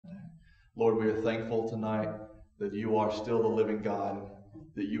Lord, we are thankful tonight that you are still the living God,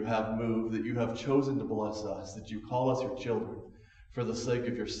 that you have moved, that you have chosen to bless us, that you call us your children. For the sake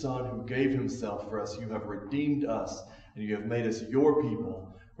of your Son who gave himself for us, you have redeemed us and you have made us your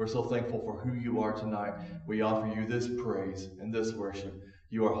people. We're so thankful for who you are tonight. We offer you this praise and this worship.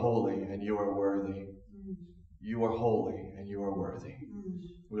 You are holy and you are worthy. You are holy and you are worthy.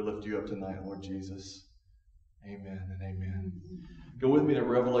 We lift you up tonight, Lord Jesus. Amen and amen. Go with me to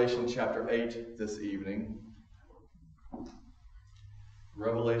Revelation chapter 8 this evening.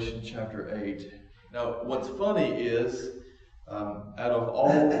 Revelation chapter 8. Now, what's funny is, out of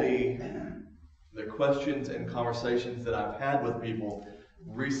all the questions and conversations that I've had with people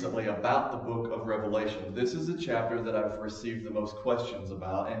recently about the book of Revelation, this is a chapter that I've received the most questions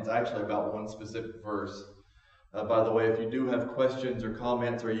about, and it's actually about one specific verse. By the way, if you do have questions or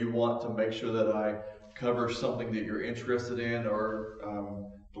comments, or you want to make sure that I cover something that you're interested in, or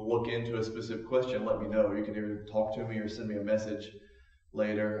to look into a specific question, let me know. You can either talk to me or send me a message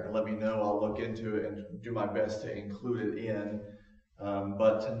later and let me know. I'll look into it and do my best to include it in.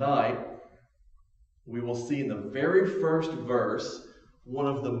 But tonight, we will see in the very first verse one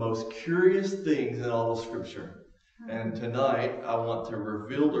of the most curious things in all of Scripture. And tonight, I want to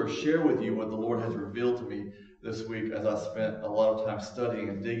reveal or share with you what the Lord has revealed to me this week, as I spent a lot of time studying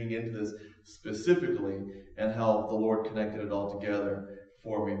and digging into this specifically, and how the Lord connected it all together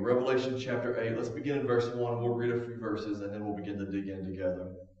for me. Revelation chapter 8. Let's begin in verse 1. We'll read a few verses and then we'll begin to dig in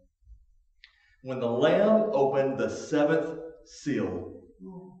together. When the Lamb opened the seventh seal,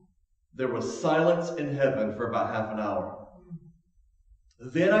 there was silence in heaven for about half an hour.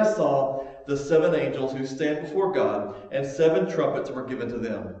 Then I saw the seven angels who stand before God, and seven trumpets were given to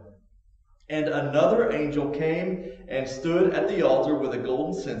them. And another angel came and stood at the altar with a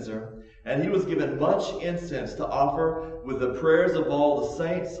golden censer, and he was given much incense to offer with the prayers of all the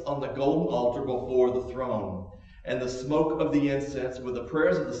saints on the golden altar before the throne. And the smoke of the incense with the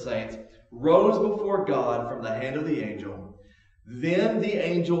prayers of the saints rose before God from the hand of the angel. Then the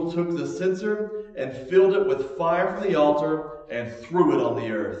angel took the censer and filled it with fire from the altar and threw it on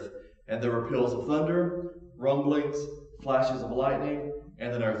the earth. And there were peals of thunder, rumblings, flashes of lightning,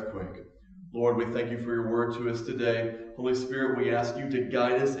 and an earthquake. Lord, we thank you for your word to us today. Holy Spirit, we ask you to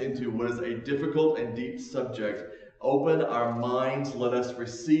guide us into what is a difficult and deep subject. Open our minds. Let us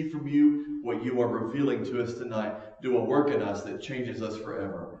receive from you what you are revealing to us tonight. Do a work in us that changes us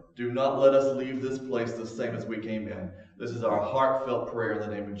forever. Do not let us leave this place the same as we came in. This is our heartfelt prayer in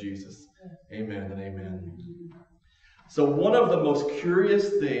the name of Jesus. Amen and amen. So one of the most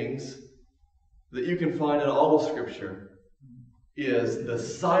curious things that you can find in all of Scripture is the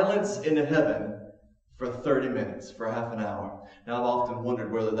silence in heaven for 30 minutes, for half an hour. Now, I've often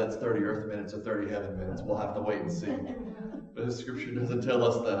wondered whether that's 30 earth minutes or 30 heaven minutes. We'll have to wait and see. But the Scripture doesn't tell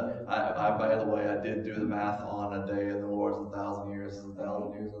us that. By the way, I did do the math on a day in the Lord is 1,000 years, is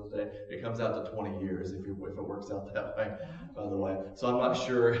 1,000 years of a day. It comes out to 20 years if it works out that way, by the way. So I'm not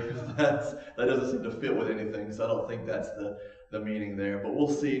sure if that doesn't seem to fit with anything, so I don't think that's the meaning there. But we'll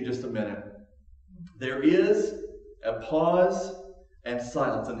see in just a minute. There is a pause and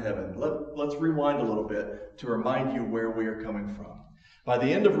silence in heaven. Let's rewind a little bit to remind you where we are coming from. By the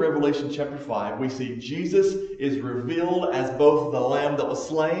end of Revelation chapter 5, we see Jesus is revealed as both the Lamb that was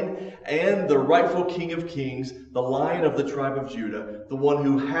slain and the rightful King of Kings, the Lion of the tribe of Judah, the one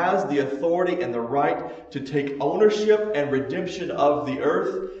who has the authority and the right to take ownership and redemption of the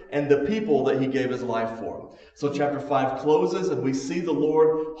earth and the people that he gave his life for. So chapter 5 closes and we see the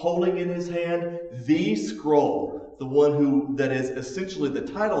Lord holding in his hand the scroll, the one that is essentially the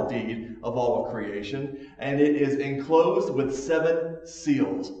title deed of all of creation, and it is enclosed with 7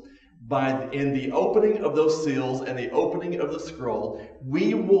 seals. In the opening of those seals and the opening of the scroll,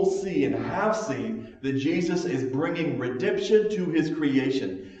 we will see and have seen that Jesus is bringing redemption to his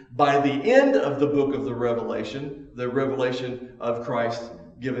creation. By the end of the book of the revelation of Christ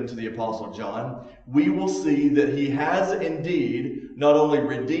given to the Apostle John, we will see that he has indeed not only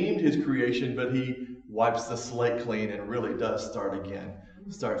redeemed his creation, but he wipes the slate clean and really does start again,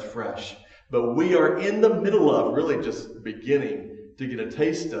 starts fresh. But we are in the middle of really just beginning to get a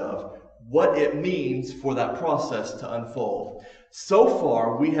taste of what it means for that process to unfold. So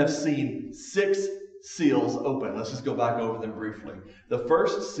far, we have seen 6 seals open. Let's just go back over them briefly. The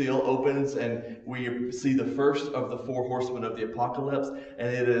first seal opens and we see the first of the 4 horsemen of the apocalypse,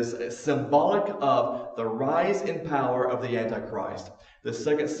 and it is symbolic of the rise in power of the Antichrist. The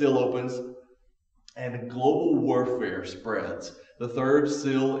second seal opens and global warfare spreads. The third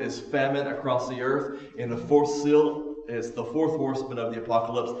seal is famine across the earth, and the fourth seal It's the fourth horseman of the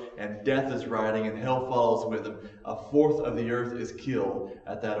apocalypse, and death is riding, and hell follows with him. A fourth of the earth is killed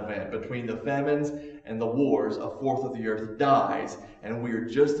at that event. Between the famines and the wars, a fourth of the earth dies, and we are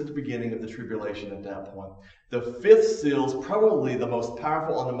just at the beginning of the tribulation at that point. The fifth seal is probably the most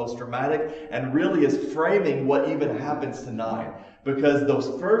powerful and the most dramatic, and really is framing what even happens tonight. Because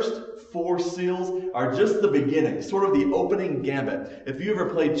those first four seals are just the beginning, sort of the opening gambit. If you ever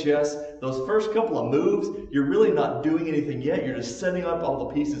played chess, those first couple of moves, you're really not doing anything yet. You're just setting up all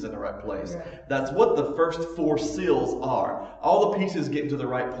the pieces in the right place. That's what the first four seals are. All the pieces get into the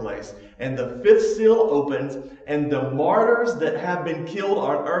right place. And the fifth seal opens, and the martyrs that have been killed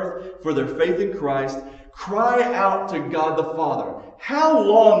on earth for their faith in Christ cry out to God the Father. How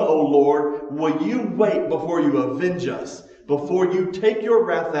long, O Lord, will you wait before you avenge us? Before you take your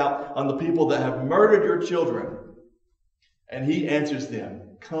wrath out on the people that have murdered your children? And he answers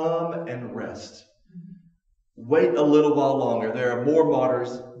them, come and rest. Wait a little while longer. There are more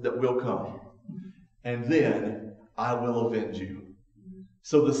martyrs that will come. And then I will avenge you.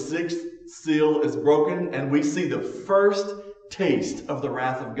 So the sixth seal is broken, and we see the first taste of the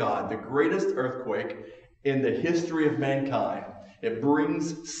wrath of God, the greatest earthquake in the history of mankind. It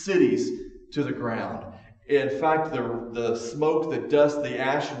brings cities to the ground. In fact, the smoke, the dust, the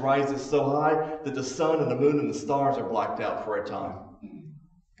ash rises so high that the sun and the moon and the stars are blacked out for a time.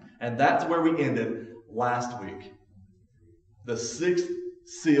 And that's where we ended last week. The sixth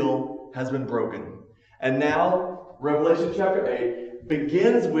seal has been broken. And now, Revelation chapter 8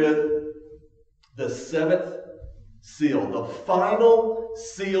 begins with the seventh seal. The final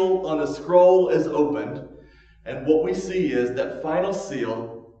seal on a scroll is opened. And what we see is that final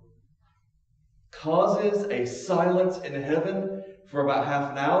seal causes a silence in heaven for about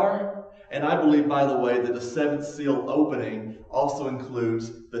half an hour. And I believe, by the way, that the seventh seal opening also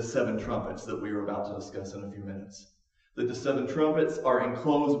includes the seven trumpets that we are about to discuss in a few minutes. That the seven trumpets are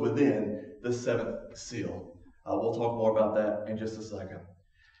enclosed within the seventh seal. We'll talk more about that in just a second.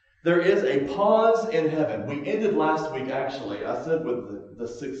 There is a pause in heaven. We ended last week, actually. I said with the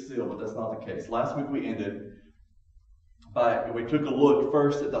sixth seal, but that's not the case. Last week we ended we took a look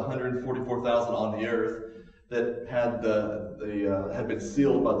first at the 144,000 on the earth that had had been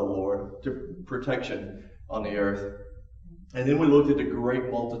sealed by the Lord to protection on the earth. And then we looked at the great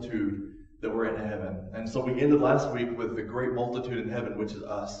multitude that were in heaven. And so we ended last week with the great multitude in heaven, which is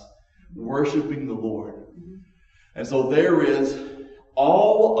us, worshiping the Lord. And so there is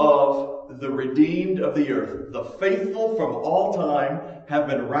all of the redeemed of the earth, the faithful from all time, have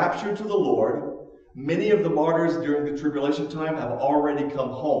been raptured to the Lord. Many of the martyrs during the tribulation time have already come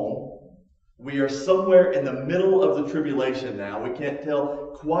home. We are somewhere in the middle of the tribulation now. We can't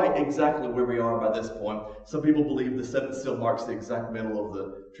tell quite exactly where we are by this point. Some people believe the seventh seal marks the exact middle of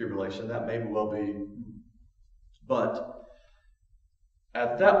the tribulation. That may well be. But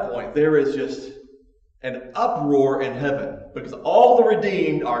at that point, there is just an uproar in heaven because all the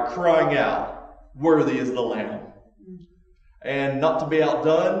redeemed are crying out, "Worthy is the Lamb." And not to be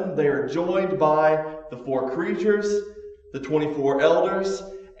outdone, they are joined by the four creatures, the 24 elders,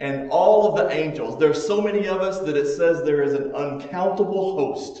 and all of the angels. There's so many of us that it says there is an uncountable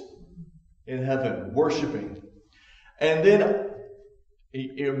host in heaven worshiping. And then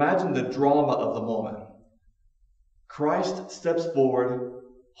you imagine the drama of the moment. Christ steps forward,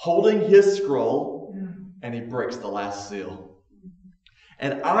 holding his scroll, and he breaks the last seal.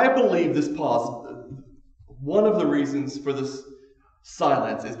 And I believe this pause, one of the reasons for this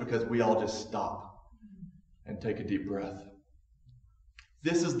silence is because we all just stop and take a deep breath.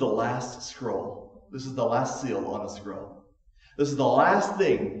 This is the last scroll. This is the last seal on a scroll. This is the last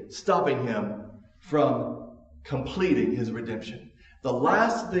thing stopping him from completing his redemption. The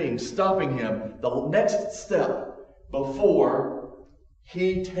last thing stopping him, the next step before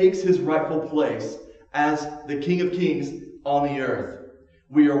he takes his rightful place as the King of Kings on the earth.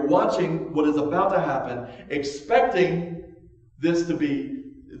 We are watching what is about to happen, expecting this to be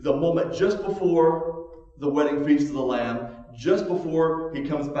the moment just before the wedding feast of the Lamb, just before he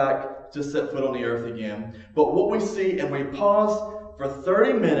comes back to set foot on the earth again. But what we see, and we pause for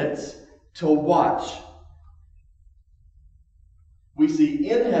 30 minutes to watch, we see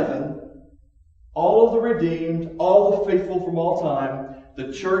in heaven all of the redeemed, all the faithful from all time.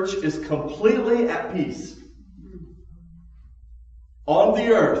 The church is completely at peace. On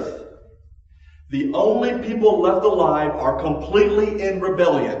the earth, the only people left alive are completely in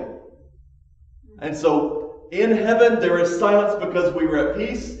rebellion. And so in heaven there is silence because we were at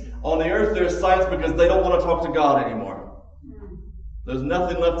peace. On the earth there is silence because they don't want to talk to God anymore. There's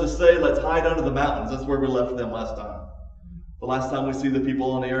nothing left to say. Let's hide under the mountains. That's where we left them last time. The last time we see the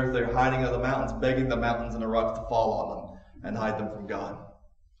people on the earth, they're hiding in the mountains, begging the mountains and the rocks to fall on them and hide them from God.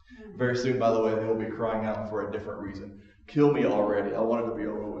 Very soon, by the way, they will be crying out for a different reason. Kill me already. I want it to be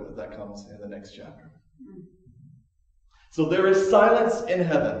over with. That comes in the next chapter. So there is silence in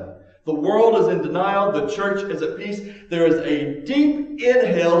heaven. The world is in denial. The church is at peace. There is a deep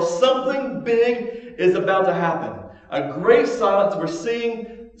inhale. Something big is about to happen. A great silence. We're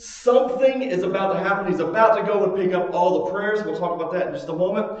seeing something is about to happen. He's about to go and pick up all the prayers. We'll talk about that in just a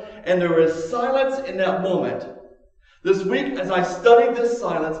moment. And there is silence in that moment. This week, as I studied this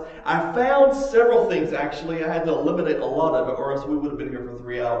silence, I found several things, actually. I had to eliminate a lot of it, or else we would have been here for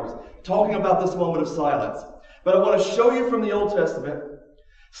 3 hours, talking about this moment of silence. But I want to show you from the Old Testament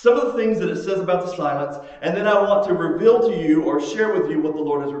some of the things that it says about the silence, and then I want to reveal to you or share with you what the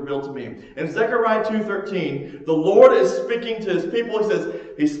Lord has revealed to me. In Zechariah 2:13, the Lord is speaking to his people. He says,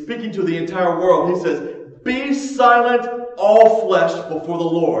 he's speaking to the entire world. He says, "Be silent, all flesh, before the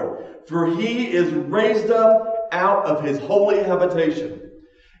Lord, for he is raised up out of his holy habitation."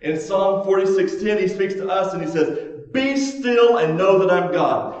 In Psalm 46:10, he speaks to us and he says, "Be still and know that I'm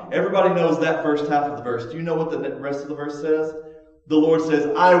God." Everybody knows that first half of the verse. Do you know what the rest of the verse says? The Lord says,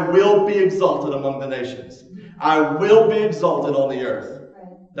 "I will be exalted among the nations. I will be exalted on the earth."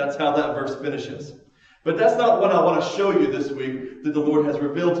 That's how that verse finishes. But that's not what I want to show you this week that the Lord has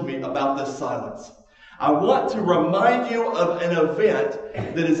revealed to me about this silence. I want to remind you of an event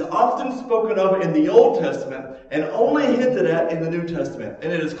that is often spoken of in the Old Testament and only hinted at in the New Testament.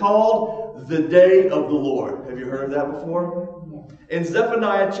 And it is called the Day of the Lord. Have you heard of that before? In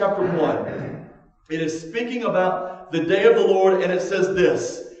Zephaniah chapter 1, it is speaking about the Day of the Lord, and it says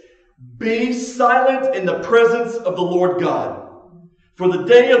this: "Be silent in the presence of the Lord God, for the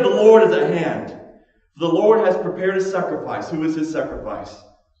day of the Lord is at hand. The Lord has prepared a sacrifice." Who is his sacrifice?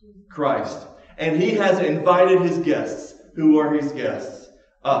 Christ. "And he has invited his guests." Who are his guests?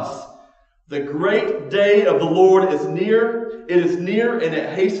 Us. "The great day of the Lord is near. It is near and it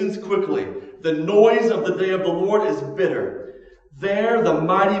hastens quickly. The noise of the day of the Lord is bitter. There the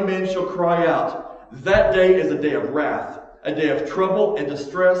mighty men shall cry out. That day is a day of wrath, a day of trouble and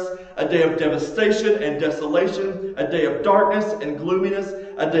distress, a day of devastation and desolation, a day of darkness and gloominess,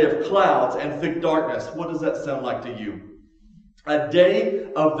 a day of clouds and thick darkness." What does that sound like to you? A day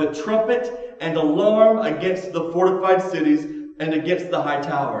of the trumpet and alarm against the fortified cities and against the high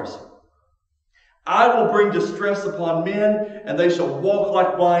towers. "I will bring distress upon men, and they shall walk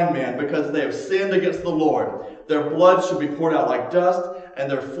like blind men, because they have sinned against the Lord. Their blood shall be poured out like dust, and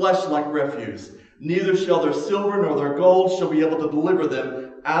their flesh like refuse. Neither shall their silver nor their gold shall be able to deliver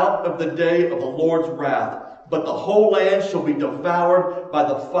them out of the day of the Lord's wrath. But the whole land shall be devoured by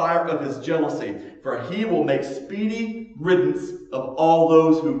the fire of his jealousy, for he will make speedy riddance of all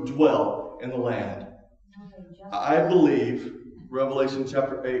those who dwell in the land." I believe, Revelation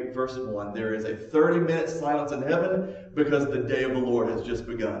chapter 8, verse 1, there is a 30-minute silence in heaven because the day of the Lord has just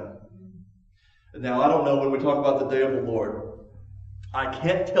begun. Now, I don't know, when we talk about the day of the Lord, I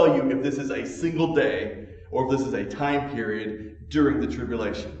can't tell you if this is a single day or if this is a time period during the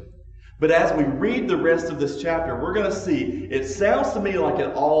tribulation. But as we read the rest of this chapter, we're going to see, it sounds to me like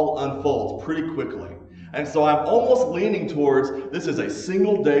it all unfolds pretty quickly. And so I'm almost leaning towards this is a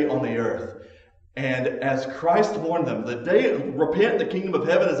single day on the earth. And as Christ warned them, the day, repent, the kingdom of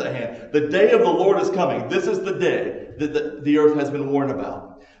heaven is at hand. The day of the Lord is coming. This is the day that the earth has been warned about.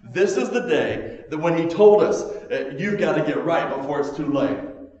 This is the day that when he told us, you've got to get right before it's too late.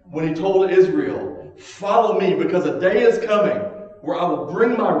 When he told Israel, follow me because a day is coming where I will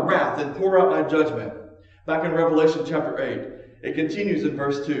bring my wrath and pour out my judgment. Back in Revelation chapter 8, it continues in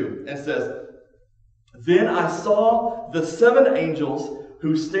verse 2 and says, "Then I saw the 7 angels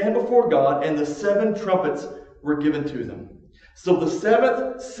who stand before God, and the 7 trumpets were given to them. So the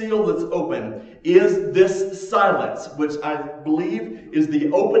 7th seal that's open is this silence, which I believe is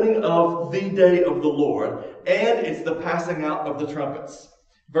the opening of the day of the Lord, and it's the passing out of the trumpets."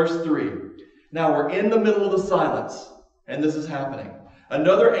 Verse 3. Now we're in the middle of the silence, and this is happening.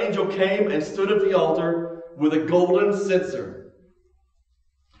 "Another angel came and stood at the altar with a golden censer,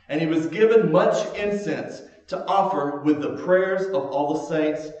 and he was given much incense to offer with the prayers of all the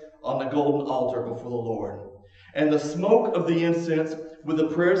saints on the golden altar before the Lord. And the smoke of the incense with the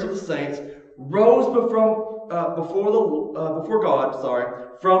prayers of the saints rose before God,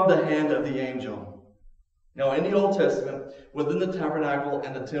 from the hand of the angel." Now in the Old Testament, within the tabernacle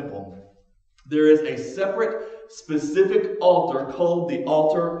and the temple, there is a separate, specific altar called the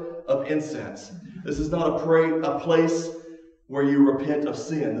altar of incense. This is not a place where you repent of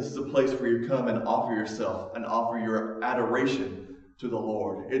sin. This is a place where you come and offer yourself and offer your adoration to the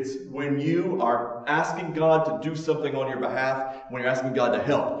Lord. It's when you are asking God to do something on your behalf, when you're asking God to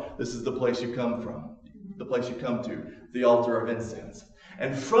help. This is the place you come from, the place you come to, the altar of incense.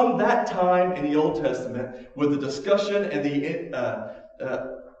 And from that time in the Old Testament, with the discussion and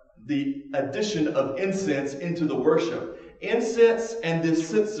the addition of incense into the worship, incense and this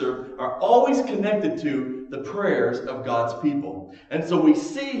censer are always connected to the prayers of God's people. And so we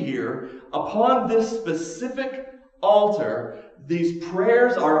see here, upon this specific altar, these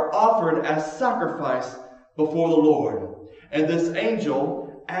prayers are offered as sacrifice before the Lord. And this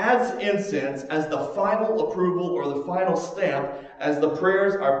angel adds incense as the final approval or the final stamp as the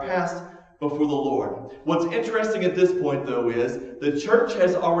prayers are passed before the Lord. What's interesting at this point, though, is the church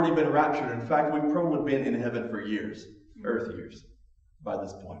has already been raptured. In fact, we've probably been in heaven for years, earth years, by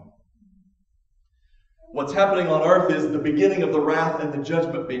this point. What's happening on earth is the beginning of the wrath and the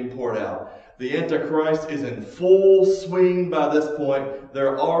judgment being poured out. The Antichrist is in full swing by this point. There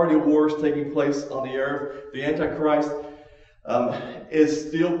are already wars taking place on the earth. The Antichrist is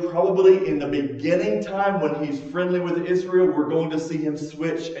still probably in the beginning time when he's friendly with Israel. We're going to see him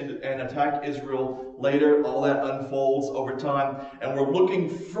switch and attack Israel later. All that unfolds over time. And we're looking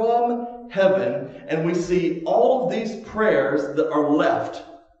from heaven and we see all of these prayers that are left.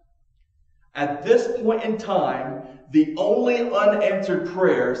 At this point in time, the only unanswered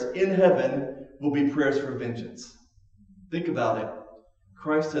prayers in heaven will be prayers for vengeance. Think about it.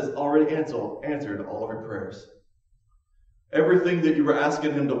 Christ has already answered all of your prayers. Everything that you were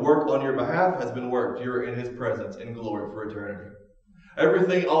asking him to work on your behalf has been worked. You're in his presence in glory for eternity.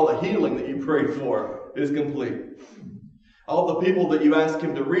 Everything, all the healing that you prayed for is complete. All the people that you asked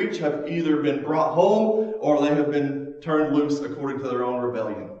him to reach have either been brought home or they have been turned loose according to their own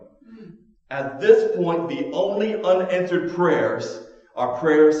rebellion. At this point, the only unanswered prayers are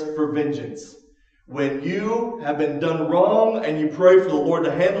prayers for vengeance. When you have been done wrong and you pray for the Lord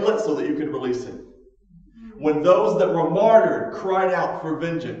to handle it so that you can release it. When those that were martyred cried out for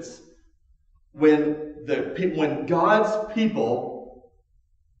vengeance. When God's people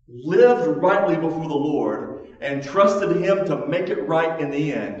lived rightly before the Lord and trusted him to make it right in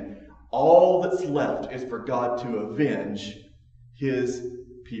the end, all that's left is for God to avenge his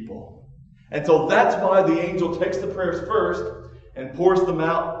people. And so that's why the angel takes the prayers first and pours them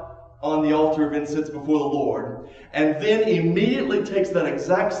out on the altar of incense before the Lord. And then immediately takes that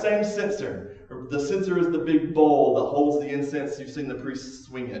exact same censer. The censer is the big bowl that holds the incense. You've seen the priests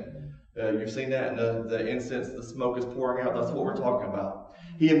swing it. You've seen that, and the incense, the smoke is pouring out. That's what we're talking about.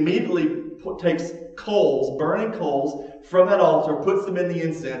 He immediately takes coals, burning coals, from that altar, puts them in the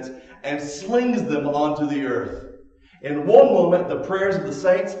incense, and slings them onto the earth. In one moment, the prayers of the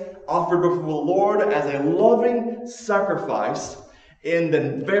saints offered before the Lord as a loving sacrifice. In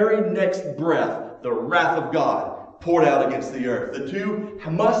the very next breath, the wrath of God poured out against the earth. The two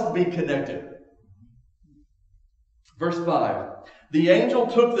must be connected. Verse 5. The angel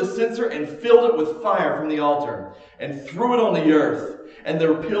took the censer and filled it with fire from the altar and threw it on the earth. And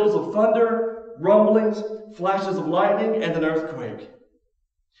there were peals of thunder, rumblings, flashes of lightning, and an earthquake.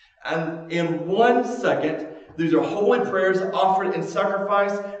 And in 1 second, these are holy prayers offered in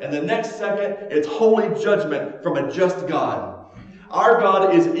sacrifice, and the next second, it's holy judgment from a just God. Our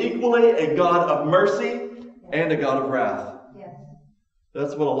God is equally a God of mercy and a God of wrath. Yes.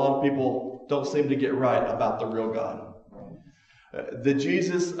 That's what a lot of people don't seem to get right about the real God. The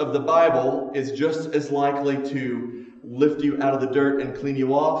Jesus of the Bible is just as likely to lift you out of the dirt and clean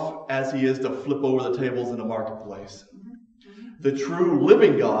you off as he is to flip over the tables in a marketplace. The true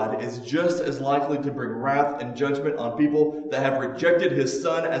living God is just as likely to bring wrath and judgment on people that have rejected his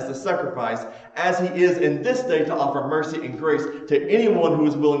Son as the sacrifice as he is in this day to offer mercy and grace to anyone who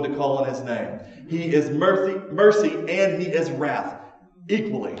is willing to call on his name. He is mercy and he is wrath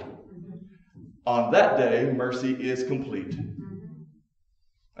equally. On that day, mercy is complete.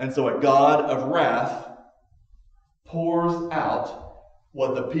 And so a God of wrath pours out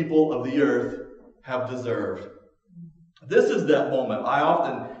what the people of the earth have deserved. This is that moment. I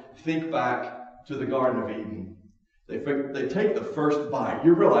often think back to the Garden of Eden. They take the first bite.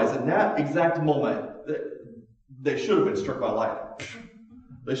 You realize in that exact moment, they should have been struck by lightning.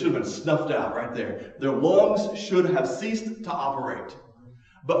 They should have been snuffed out right there. Their lungs should have ceased to operate.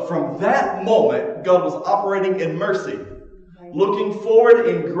 But from that moment, God was operating in mercy, looking forward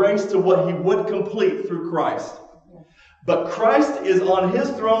in grace to what he would complete through Christ. But Christ is on his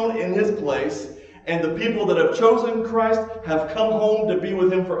throne in his place, and the people that have chosen Christ have come home to be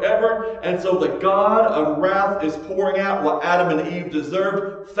with him forever. And so the God of wrath is pouring out what Adam and Eve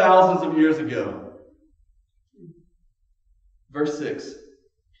deserved thousands of years ago. Verse 6.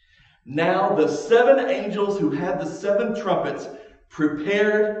 Now the 7 angels who had the 7 trumpets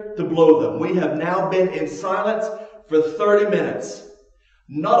prepared to blow them. We have now been in silence for 30 minutes.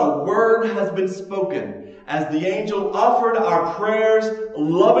 Not a word has been spoken as the angel offered our prayers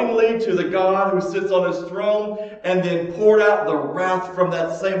lovingly to the God who sits on his throne and then poured out the wrath from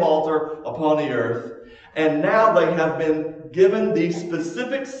that same altar upon the earth. And now they have been given, these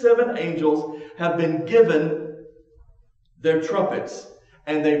specific 7 angels have been given their trumpets.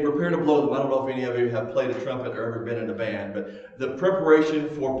 And they prepare to blow them. I don't know if any of you have played a trumpet or ever been in a band, but the preparation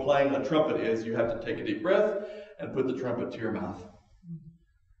for playing a trumpet is you have to take a deep breath and put the trumpet to your mouth.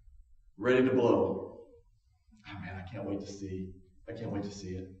 Ready to blow. Oh man, I can't wait to see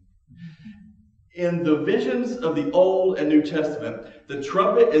it. In the visions of the Old and New Testament, the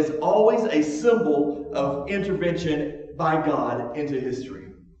trumpet is always a symbol of intervention by God into history.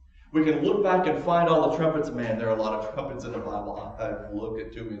 We can look back and find all the trumpets. Man, there are a lot of trumpets in the Bible. I've looked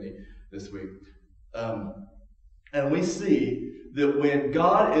at too many this week. And we see that when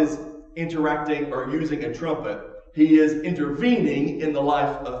God is interacting or using a trumpet, he is intervening in the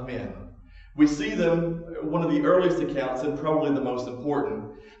life of men. We see them, one of the earliest accounts, and probably the most important,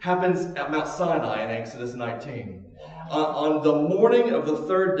 happens at Mount Sinai in Exodus 19. On the morning of the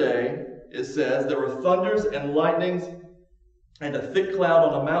 3rd day, it says, there were thunders and lightnings and a thick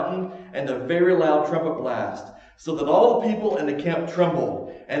cloud on the mountain, and a very loud trumpet blast, so that all the people in the camp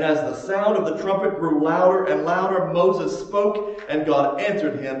trembled. And as the sound of the trumpet grew louder and louder, Moses spoke, and God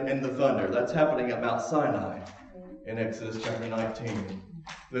answered him in the thunder. That's happening at Mount Sinai in Exodus chapter 19.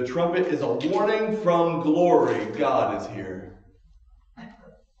 The trumpet is a warning from glory. God is here.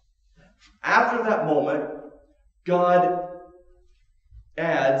 After that moment, God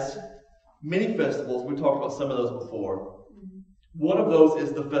adds many festivals. We talked about some of those before. One of those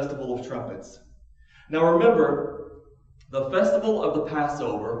is the Festival of Trumpets. Now remember, the Festival of the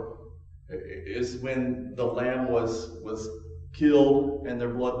Passover is when the lamb was killed and their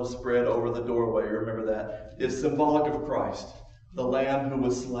blood was spread over the doorway. Remember that? It's symbolic of Christ, the lamb who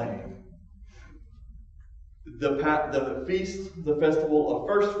was slain. The feast, the Festival of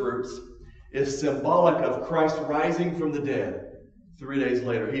First Fruits, is symbolic of Christ rising from the dead 3 days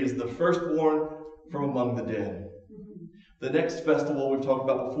later. He is the firstborn from among the dead. The next festival we've talked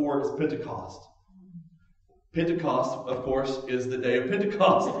about before is Pentecost. Pentecost, of course, is the day of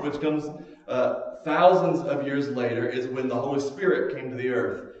Pentecost, which comes thousands of years later, is when the Holy Spirit came to the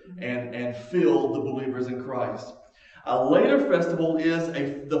earth and filled the believers in Christ. A later festival is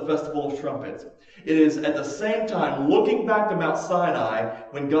the Festival of Trumpets. It is at the same time looking back to Mount Sinai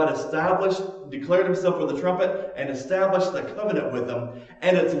when God declared himself with the trumpet and established the covenant with them.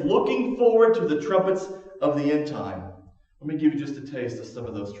 And it's looking forward to the trumpets of the end time. Let me give you just a taste of some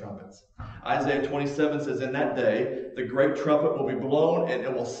of those trumpets. Isaiah 27 says, in that day, the great trumpet will be blown, and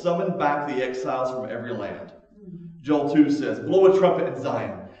it will summon back the exiles from every land. Joel 2 says, blow a trumpet in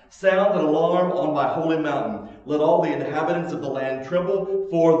Zion. Sound an alarm on my holy mountain. Let all the inhabitants of the land tremble,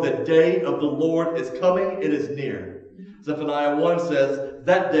 for the day of the Lord is coming. It is near. Zephaniah 1 says,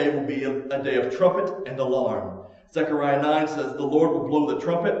 that day will be a day of trumpet and alarm. Zechariah 9 says, the Lord will blow the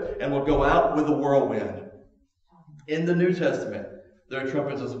trumpet and will go out with a whirlwind. In the New Testament, there are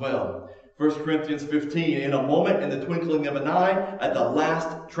trumpets as well. 1 Corinthians 15, in a moment, in the twinkling of an eye, at the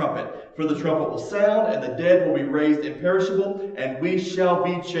last trumpet. For the trumpet will sound, and the dead will be raised imperishable, and we shall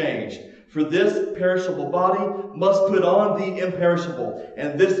be changed. For this perishable body must put on the imperishable,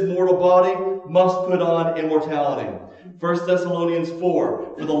 and this mortal body must put on immortality. 1 Thessalonians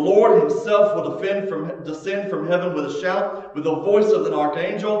 4, for the Lord himself will descend from heaven with a shout, with the voice of an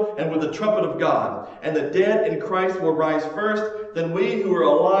archangel, and with the trumpet of God. And the dead in Christ will rise first. Then we who are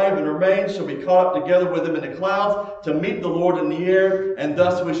alive and remain shall be caught up together with him in the clouds to meet the Lord in the air, and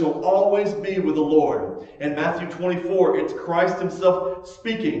thus we shall always be with the Lord. In Matthew 24, it's Christ himself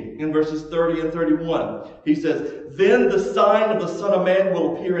speaking in verses 30 and 31. He says, then the sign of the Son of Man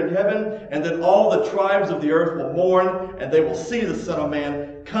will appear in heaven, and then all the tribes of the earth will mourn, and they will see the Son of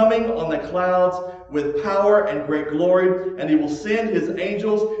Man coming on the clouds with power and great glory, and he will send his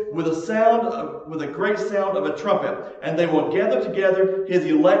angels with a great sound of a trumpet, and they will gather together his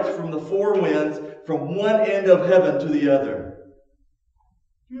elect from the four winds, from one end of heaven to the other.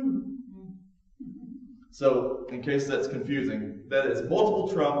 So, in case that's confusing, that is multiple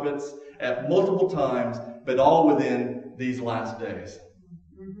trumpets at multiple times, but all within these last days.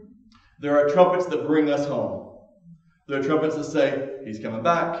 There are trumpets that bring us home. There are trumpets that say, he's coming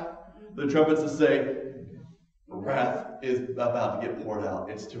back. There are trumpets that say, wrath is about to get poured out.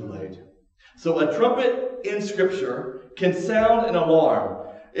 It's too late. So a trumpet in Scripture can sound an alarm.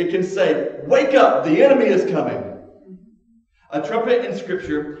 It can say, wake up, the enemy is coming. A trumpet in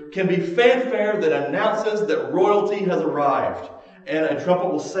Scripture can be fanfare that announces that royalty has arrived. And a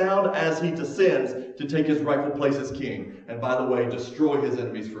trumpet will sound as he descends to take his rightful place as king. And by the way, destroy his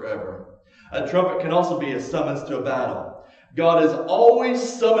enemies forever. A trumpet can also be a summons to a battle. God is always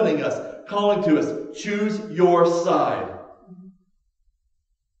summoning us, calling to us, choose your side.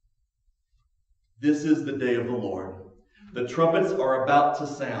 This is the day of the Lord. The trumpets are about to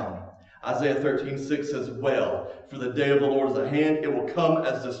sound. Isaiah 13:6 says, well, for the day of the Lord is at hand. It will come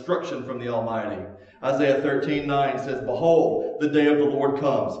as destruction from the Almighty. Isaiah 13:9 says, behold, the day of the Lord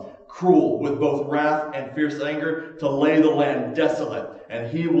comes, cruel with both wrath and fierce anger, to lay the land desolate, and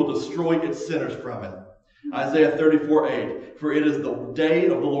he will destroy its sinners from it. Isaiah 34:8, for it is the day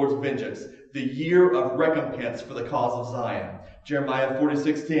of the Lord's vengeance, the year of recompense for the cause of Zion. Jeremiah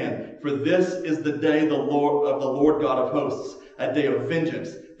 46:10, for this is the day of the Lord God of hosts, a day of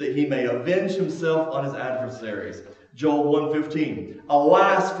vengeance, that he may avenge himself on his adversaries. Joel 1:15,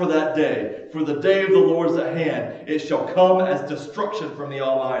 alas for that day, for the day of the Lord is at hand. It shall come as destruction from the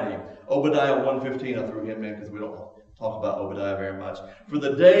Almighty. Obadiah 1:15, I threw him in because we don't talk about Obadiah very much. For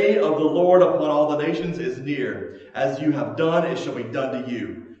the day of the Lord upon all the nations is near. As you have done, it shall be done to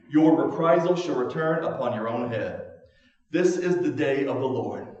you. Your reprisal shall return upon your own head. This is the day of the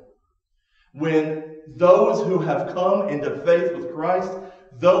Lord, when those who have come into faith with Christ,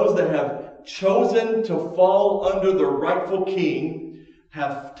 those that have chosen to fall under the rightful king,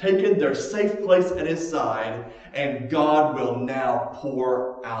 have taken their safe place at his side, and God will now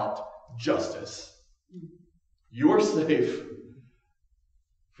pour out justice. You're safe.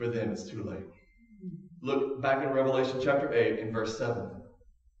 For them, it's too late. Look back in Revelation chapter 8 in verse 7.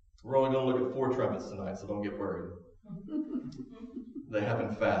 We're only going to look at 4 trumpets tonight, so don't get worried. They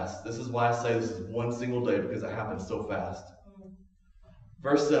happen fast. This is why I say this is one single day, because it happens so fast.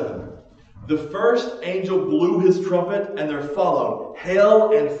 Verse 7. The first angel blew his trumpet, and there followed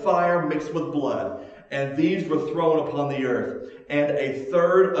hail and fire mixed with blood, and these were thrown upon the earth. And a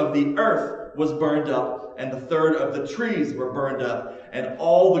third of the earth was burned up, and a third of the trees were burned up, and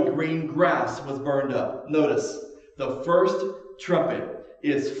all the green grass was burned up. Notice, the first trumpet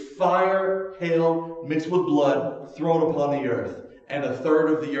is fire, hail, mixed with blood, thrown upon the earth. And a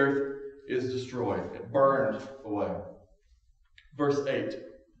third of the earth is destroyed. It burned away. Verse 8.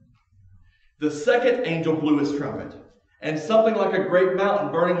 The second angel blew his trumpet, and something like a great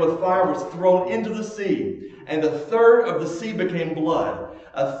mountain burning with fire was thrown into the sea. And a third of the sea became blood.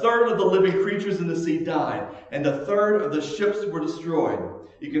 A third of the living creatures in the sea died, and a third of the ships were destroyed.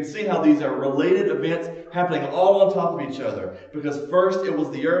 You can see how these are related events happening all on top of each other. Because first it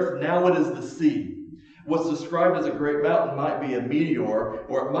was the earth, now it is the sea. What's described as a great mountain might be a meteor,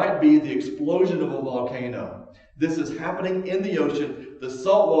 or it might be the explosion of a volcano. This is happening in the ocean. The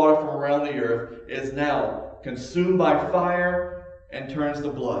salt water from around the earth is now consumed by fire and turns to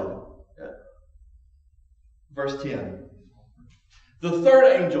blood. Verse 10. The third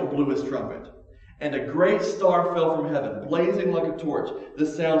angel blew his trumpet, and a great star fell from heaven, blazing like a torch.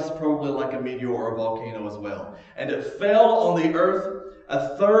 This sounds probably like a meteor or a volcano as well. And it fell on the earth,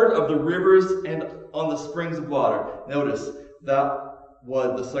 a third of the rivers and on the springs of water. Notice that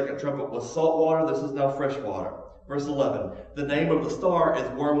the second trumpet was salt water. This is now fresh water. Verse 11. The name of the star is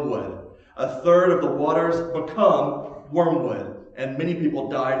wormwood. A third of the waters become wormwood, and many people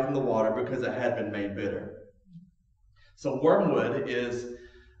died from the water because it had been made bitter. So wormwood is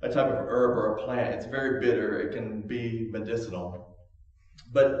a type of herb or a plant. It's very bitter. It can be medicinal.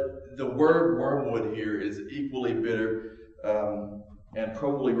 But the word wormwood here is equally bitter and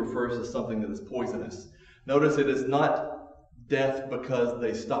probably refers to something that is poisonous. Notice it is not death because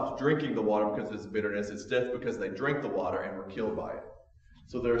they stopped drinking the water because of its bitterness. It's death because they drank the water and were killed by it.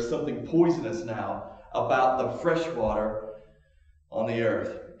 So there is something poisonous now about the fresh water on the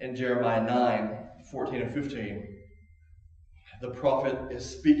earth. In Jeremiah 9:14 and 15, the prophet is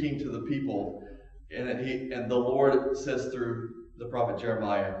speaking to the people, and the Lord says through the prophet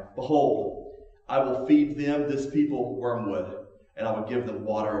Jeremiah, behold, I will feed them, this people, wormwood, and I will give them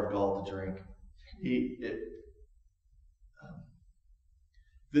water of gall to drink.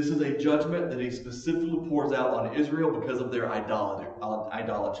 This is a judgment that he specifically pours out on Israel because of their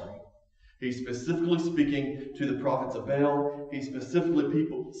idolatry. He's specifically speaking to the prophets of Baal. He's specifically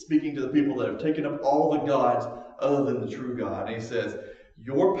speaking to the people that have taken up all the gods other than the true God. And he says,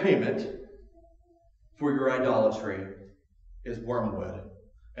 your payment for your idolatry is wormwood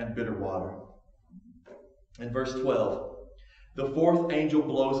and bitter water. In verse 12, the fourth angel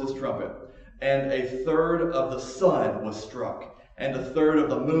blows his trumpet, and a third of the sun was struck, and a third of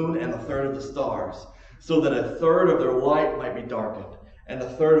the moon, and a third of the stars, so that a third of their light might be darkened, and a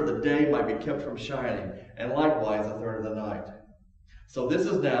third of the day might be kept from shining, and likewise a third of the night. So this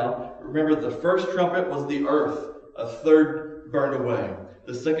is now, remember the first trumpet was the earth, a third burned away.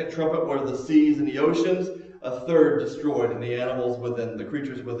 The second trumpet were the seas and the oceans, a third destroyed, and the animals within, the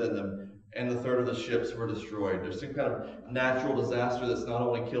creatures within them, and the third of the ships were destroyed. There's some kind of natural disaster that's not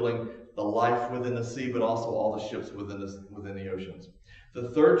only killing the life within the sea, but also all the ships within the oceans. The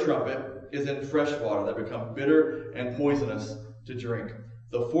third trumpet is in fresh water that become bitter and poisonous to drink.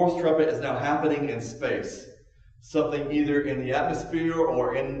 The fourth trumpet is now happening in space. Something either in the atmosphere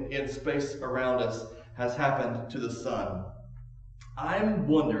or in space around us has happened to the sun. I'm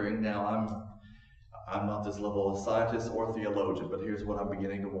wondering now, I'm not this level of scientist or theologian, but here's what I'm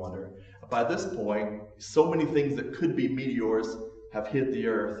beginning to wonder. By this point, so many things that could be meteors have hit the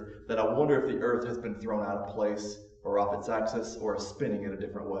earth that I wonder if the earth has been thrown out of place or off its axis or is spinning in a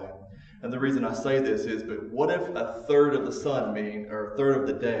different way. And the reason I say this is, but what if a third of the sun or a third of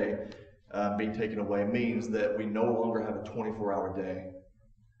the day being taken away means that we no longer have a 24-hour day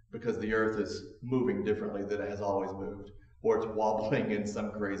because the earth is moving differently than it has always moved, or it's wobbling in some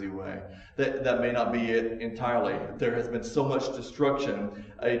crazy way. That may not be it entirely. There has been so much destruction,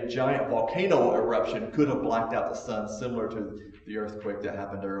 a giant volcano eruption could have blacked out the sun, similar to the earthquake that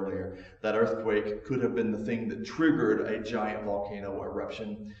happened earlier. That earthquake could have been the thing that triggered a giant volcano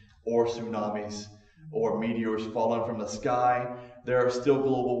eruption, or tsunamis, or meteors falling from the sky. There are still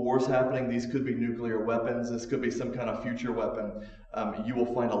global wars happening. These could be nuclear weapons. This could be some kind of future weapon. You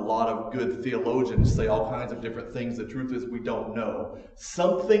will find a lot of good theologians say all kinds of different things. The truth is we don't know.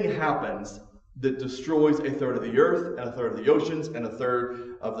 Something happens that destroys a third of the earth, and a third of the oceans, and a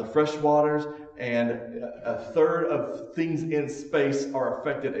third of the fresh waters, and a third of things in space are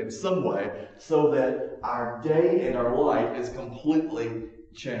affected in some way, so that our day and our life is completely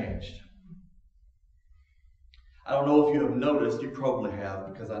changed. I don't know if you have noticed, you probably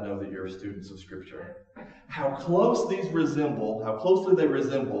have, because I know that you're students of Scripture, how closely they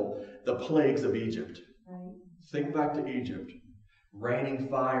resemble the plagues of Egypt. Right. Think back to Egypt. Raining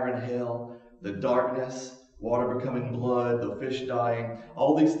fire and hail, the darkness, water becoming blood, the fish dying,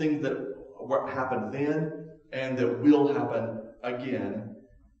 all these things that happened then and that will happen again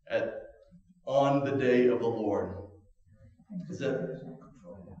on the day of the Lord. Is that?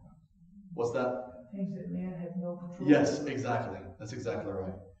 What's that? Things that man had no control. Yes, exactly. That's exactly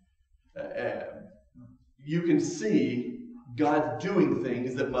right. You can see God doing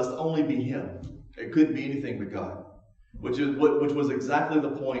things that must only be Him. It couldn't be anything but God, which was exactly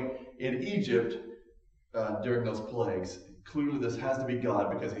the point in Egypt during those plagues. Clearly, this has to be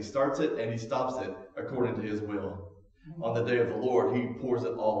God because He starts it and He stops it according to His will. On the day of the Lord, He pours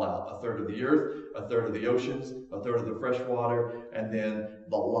it all out. A third of the earth, a third of the oceans, a third of the fresh water, and then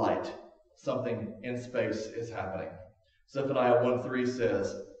the light. Something in space is happening. Zephaniah 1:3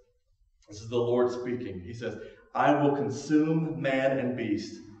 says, this is the Lord speaking. He says, I will consume man and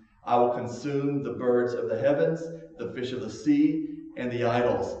beast. I will consume the birds of the heavens, the fish of the sea, and the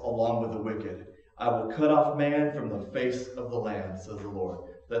idols along with the wicked. I will cut off man from the face of the land, says the Lord.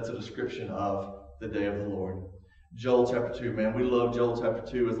 That's a description of the day of the Lord. Joel chapter 2, man, we love Joel chapter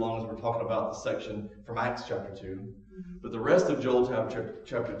 2 as long as we're talking about the section from Acts chapter 2. But the rest of Joel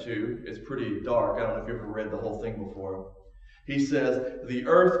chapter 2 is pretty dark. I don't know if you've ever read the whole thing before. He says, the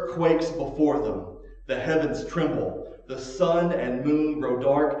earth quakes before them. The heavens tremble. The sun and moon grow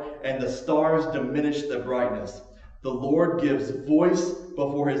dark, and the stars diminish their brightness. The Lord gives voice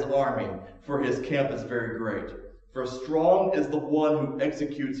before His army, for His camp is very great. For strong is the one who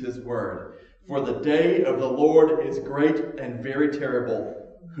executes His word. For the day of the Lord is great and very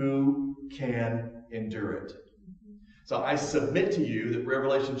terrible. Who can endure it? So I submit to you that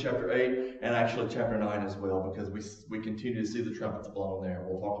Revelation chapter 8 and actually chapter 9 as well, because we continue to see the trumpets blown there.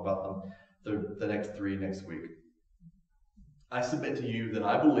 We'll talk about them the next 3 next week. I submit to you that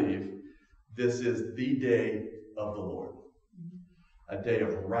I believe this is the day of the Lord. A day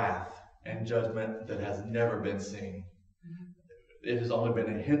of wrath and judgment that has never been seen. It has only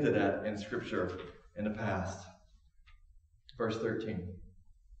been hinted at in Scripture in the past. Verse 13.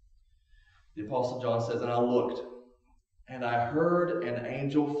 The Apostle John says, and I looked, and I heard an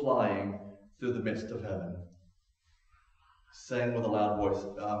angel flying through the midst of heaven, saying with a loud voice.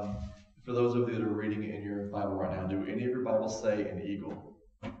 For those of you that are reading in your Bible right now, do any of your Bibles say an eagle?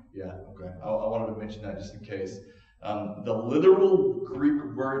 Yeah, okay. I wanted to mention that just in case. The literal Greek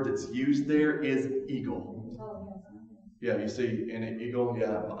word that's used there is eagle. Yeah, you see an eagle.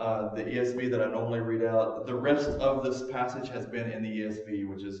 Yeah, the ESV that I normally read out. The rest of this passage has been in the ESV,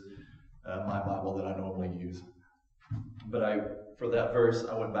 which is my Bible that I normally use. But for that verse,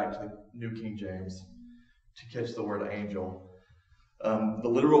 I went back to the New King James to catch the word angel. The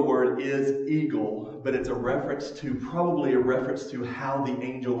literal word is eagle, but it's probably a reference to how the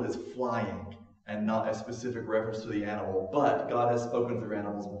angel is flying. and not a specific reference to the animal. But God has spoken through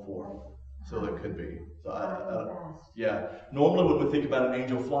animals before, so there could be. So normally when we think about an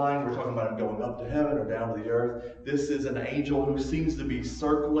angel flying, we're talking about him going up to heaven or down to the earth. This is an angel who seems to be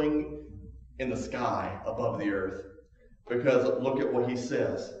circling in the sky above the earth. Because look at what he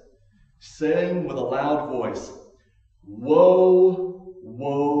says. Saying with a loud voice, "Woe,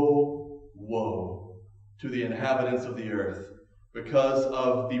 woe, woe to the inhabitants of the earth, because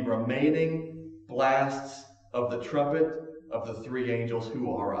of the remaining blasts of the trumpet of the three angels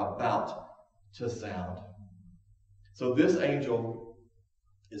who are about to sound." So this angel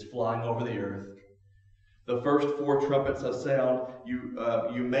is flying over the earth. The first four trumpets have sound.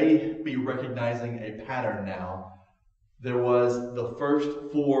 You may be recognizing a pattern now. There was the first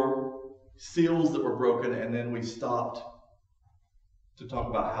four seals that were broken, and then we stopped to talk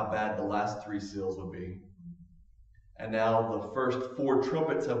about how bad the last three seals would be. And now the first four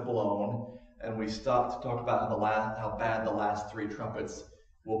trumpets have blown, and we stopped to talk about how bad the last three trumpets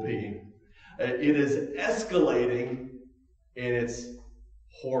will be. It is escalating in its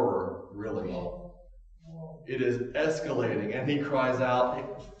horror, really. It is escalating, and he cries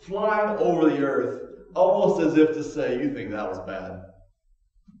out, flying over the earth, almost as if to say, "You think that was bad?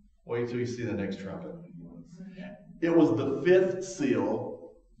 Wait till you see the next trumpet." It was the fifth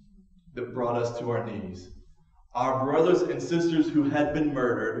seal that brought us to our knees. Our brothers and sisters who had been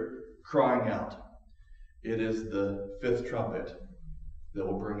murdered crying out. It is the fifth trumpet that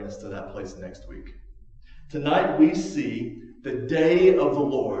will bring us to that place next week. Tonight we see the day of the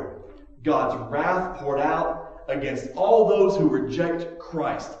Lord, God's wrath poured out against all those who reject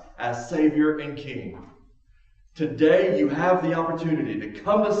Christ as Savior and King. Today you have the opportunity to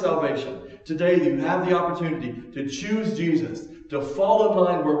come to salvation. Today you have the opportunity to choose Jesus, to fall in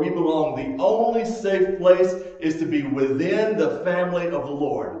line where we belong. The only safe place is to be within the family of the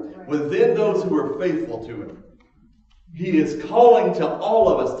Lord, within those who are faithful to Him. He is calling to all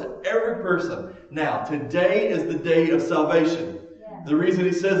of us, to every person. Now, today is the day of salvation. The reason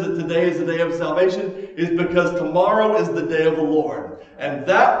he says that today is the day of salvation is because tomorrow is the day of the Lord. And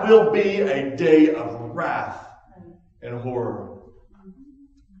that will be a day of wrath and horror.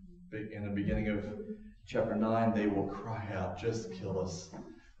 In the beginning of chapter 9, they will cry out, "Just kill us."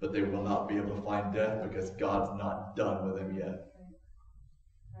 But they will not be able to find death because God's not done with them yet.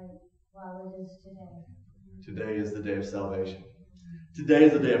 Well, it is today. Today is the day of salvation. Today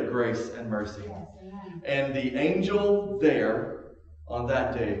is the day of grace and mercy. Yes, amen. And the angel there on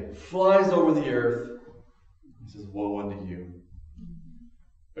that day flies over the earth and says, "Woe unto you,"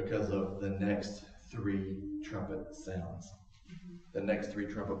 because of the next three trumpet sounds, the next three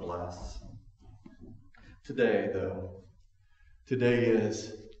trumpet blasts. Today, though, today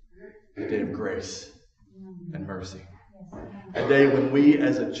is the day of grace and mercy. A day when we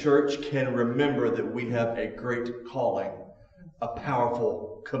as a church can remember that we have a great calling, a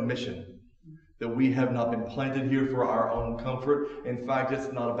powerful commission, that we have not been planted here for our own comfort. In fact,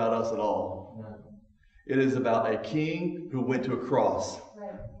 it's not about us at all. It is about a king who went to a cross.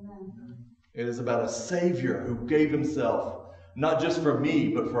 It is about a Savior who gave himself, not just for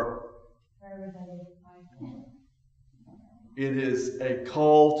me, but for everybody. It is a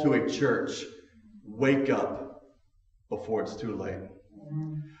call to a church. Wake up before it's too late.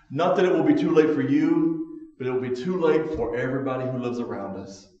 Not that it will be too late for you, but it will be too late for everybody who lives around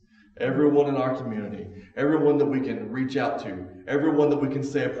us. Everyone in our community, everyone that we can reach out to, everyone that we can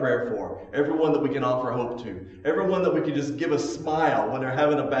say a prayer for, everyone that we can offer hope to, everyone that we can just give a smile when they're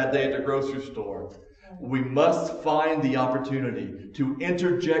having a bad day at the grocery store. We must find the opportunity to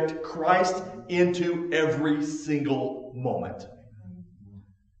interject Christ into every single moment.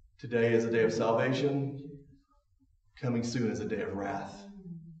 Today is a day of salvation. Coming soon is a day of wrath.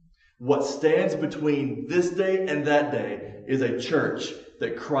 What stands between this day and that day is a church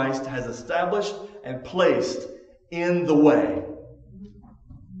that Christ has established and placed in the way.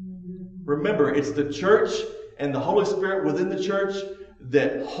 Remember, it's the church and the Holy Spirit within the church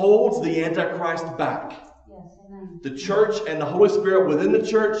that holds the Antichrist back. The church and the Holy Spirit within the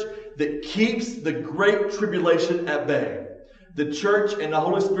church that keeps the great tribulation at bay. The church and the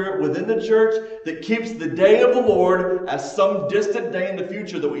Holy Spirit within the church that keeps the day of the Lord as some distant day in the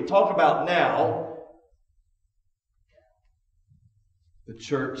future that we talk about now. The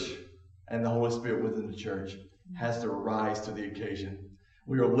church and the Holy Spirit within the church has to rise to the occasion.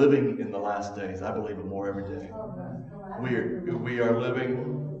 We are living in the last days. I believe it more every day. We are living.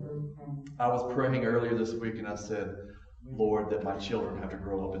 I was praying earlier this week and I said, "Lord, that my children have to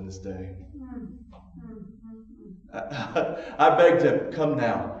grow up in this day." I begged him, "Come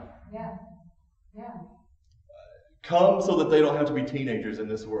now." Yeah. Come so that they don't have to be teenagers in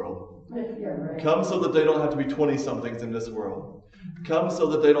this world. Yeah, right. Come so that they don't have to be 20-somethings in this world. Come so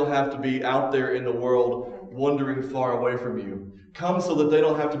that they don't have to be out there in the world wandering far away from you. Come so that they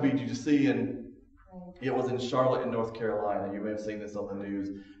don't have to be, did you see it was in Charlotte in North Carolina. You may have seen this on the news.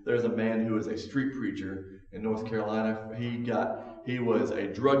 There's a man who is a street preacher in North Carolina. He was a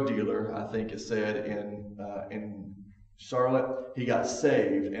drug dealer, I think it said, in Charlotte. He got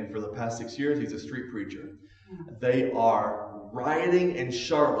saved, and for the past 6 years, he's a street preacher. They are rioting in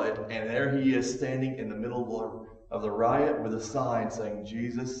Charlotte, and there he is standing in the middle of the riot with a sign saying,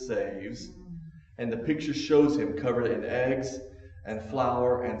 Jesus saves. And the picture shows him covered in eggs and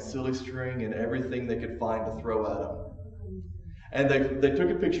flour and silly string and everything they could find to throw at him. And they took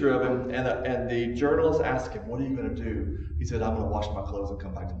a picture of him, and the journalist asked him, what are you going to do? He said, I'm going to wash my clothes and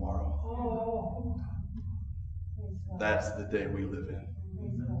come back tomorrow. Oh. That's the day we live in.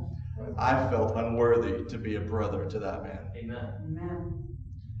 I felt unworthy to be a brother to that man. Amen.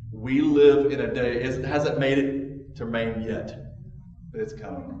 We live in a day, it hasn't made it to Maine yet, but it's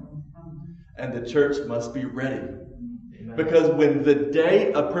coming. And the church must be ready. Amen. Because when the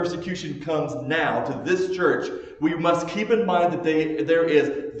day of persecution comes now to this church, we must keep in mind that there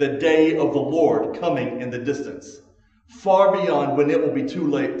is the day of the Lord coming in the distance. Far beyond when it will be too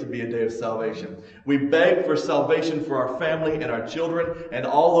late to be a day of salvation. We beg for salvation for our family and our children and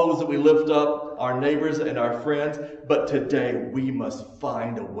all those that we lift up, our neighbors and our friends. But today we must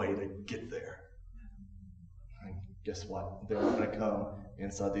find a way to get there. And guess what? They're not going to come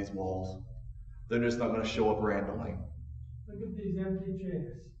inside these walls. They're just not going to show up randomly. Look at these empty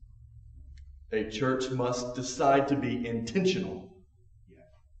chairs. A church must decide to be intentional.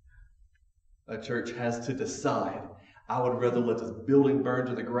 A church has to decide. I would rather let this building burn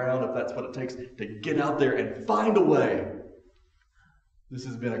to the ground if that's what it takes to get out there and find a way. This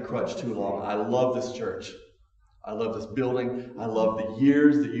has been a crutch too long. I love this church. I love this building. I love the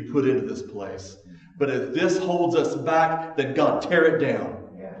years that you put into this place. But if this holds us back, then God, tear it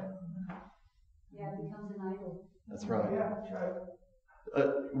down. Yeah. Yeah, it becomes an idol. That's right. Yeah, that's right.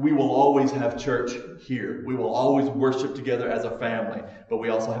 We will always have church here. We will always worship together as a family. But we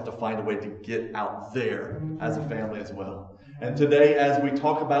also have to find a way to get out there as a family as well. And today, as we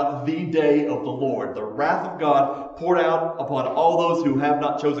talk about the day of the Lord, the wrath of God poured out upon all those who have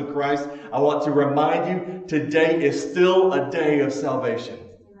not chosen Christ, I want to remind you, today is still a day of salvation.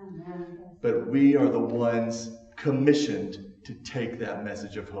 But we are the ones commissioned to take that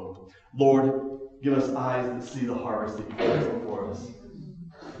message of hope. Lord, give us eyes that see the harvest that you place before us.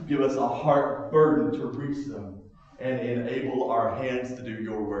 Give us a heart burdened to reach them and enable our hands to do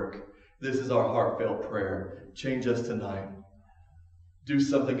your work. This is our heartfelt prayer. Change us tonight. Do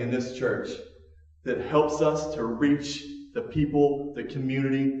something in this church that helps us to reach the people, the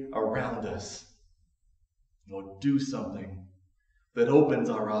community around us. Lord, do something that opens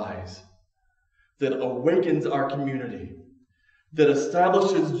our eyes, that awakens our community, that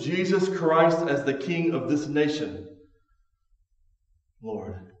establishes Jesus Christ as the King of this nation.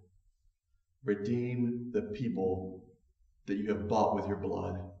 Lord, redeem the people that you have bought with your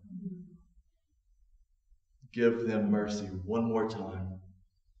blood. Give them mercy one more time,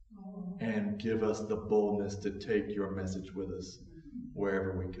 and give us the boldness to take your message with us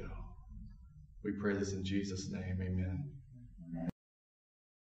wherever we go. We pray this in Jesus' name. Amen.